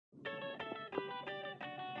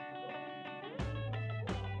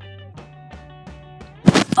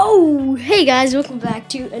Oh, hey guys, welcome back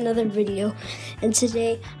to another video. And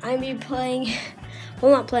today I'm gonna be playing,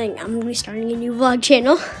 I'm gonna be starting a new vlog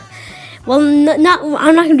channel. Well, I'm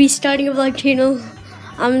not gonna be starting a vlog channel.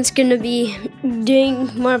 I'm just gonna be doing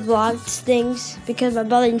more vlogs things because my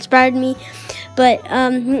brother inspired me. But I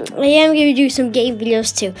am gonna do some game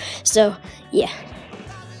videos too. So yeah.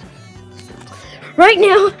 Right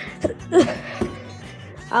now,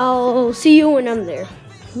 I'll see you when I'm there.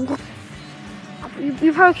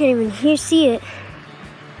 You probably can't even see it.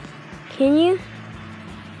 Can you?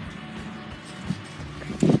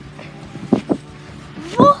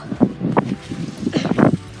 Oh.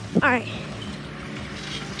 Alright.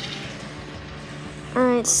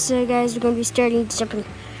 Alright, so guys, we're going to be starting jumping.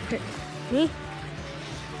 Me?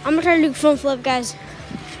 I'm going to try to do front flip, guys.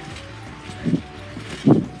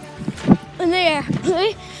 And there.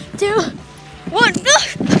 3, 2, 1.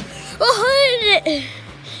 Oh, I did it.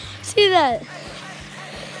 See that?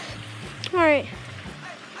 Alright.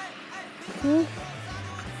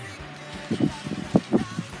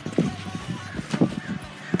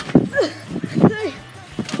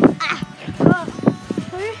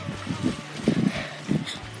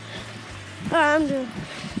 I'm doing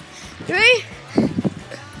 3,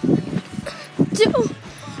 2,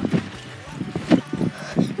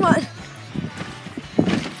 1.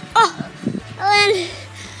 Oh, I landed.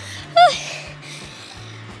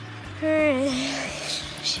 Alright.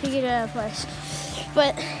 Should get out of place.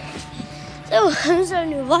 But so I'm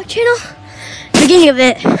starting a new vlog channel. Beginning of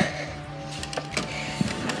it.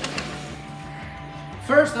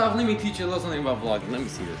 First off, let me teach you a little something about vlogging. Let me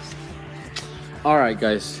see this. Alright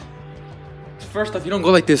guys. First off, you don't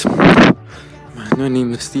go like this. My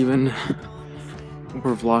name is Steven.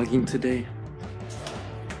 We're vlogging today.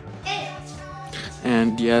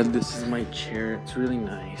 And yeah, this is my chair. It's really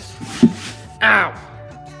nice. Ow!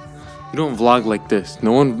 You don't vlog like this.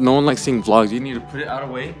 No one likes seeing vlogs. You need to put it out of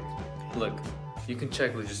the way. Look, you can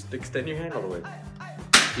check. Just extend your hand all the way.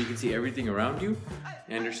 So you can see everything around you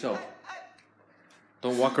and yourself.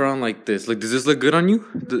 Don't walk around like this. Like, does this look good on you?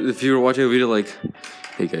 If you were watching a video like,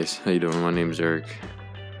 hey guys, how you doing? My name's Eric.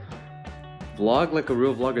 Vlog like a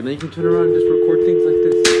real vlogger. Then you can turn around and just record things like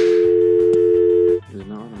this. Is it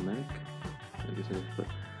not automatic? I guess it is, but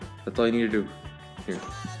that's all you need to do. Here.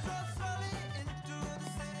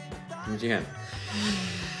 Use your hand.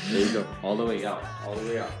 There you go. All the way out. All the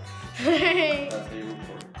way out. That's how you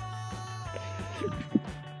record.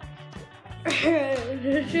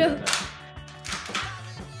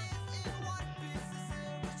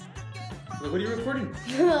 Look, what are you recording?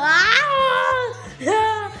 When I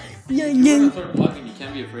started vlogging, you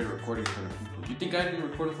can't be afraid of recording in front of people. You think I didn't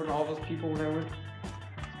record in front of all those people when I went?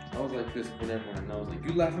 I was like this with everyone, and I was like,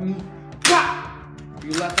 you laugh at me? Bah!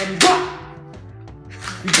 You laugh at me? Bah!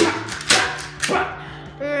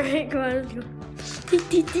 Alright, come on, let's go.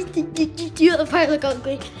 You probably look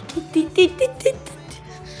ugly.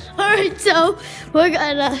 Alright, so we're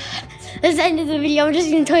gonna, that's the end of the video. I'm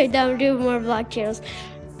just gonna tell you down and do more vlog channels.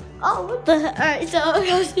 Oh, what the? Alright, so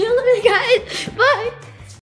I'll see you later, guys. Bye.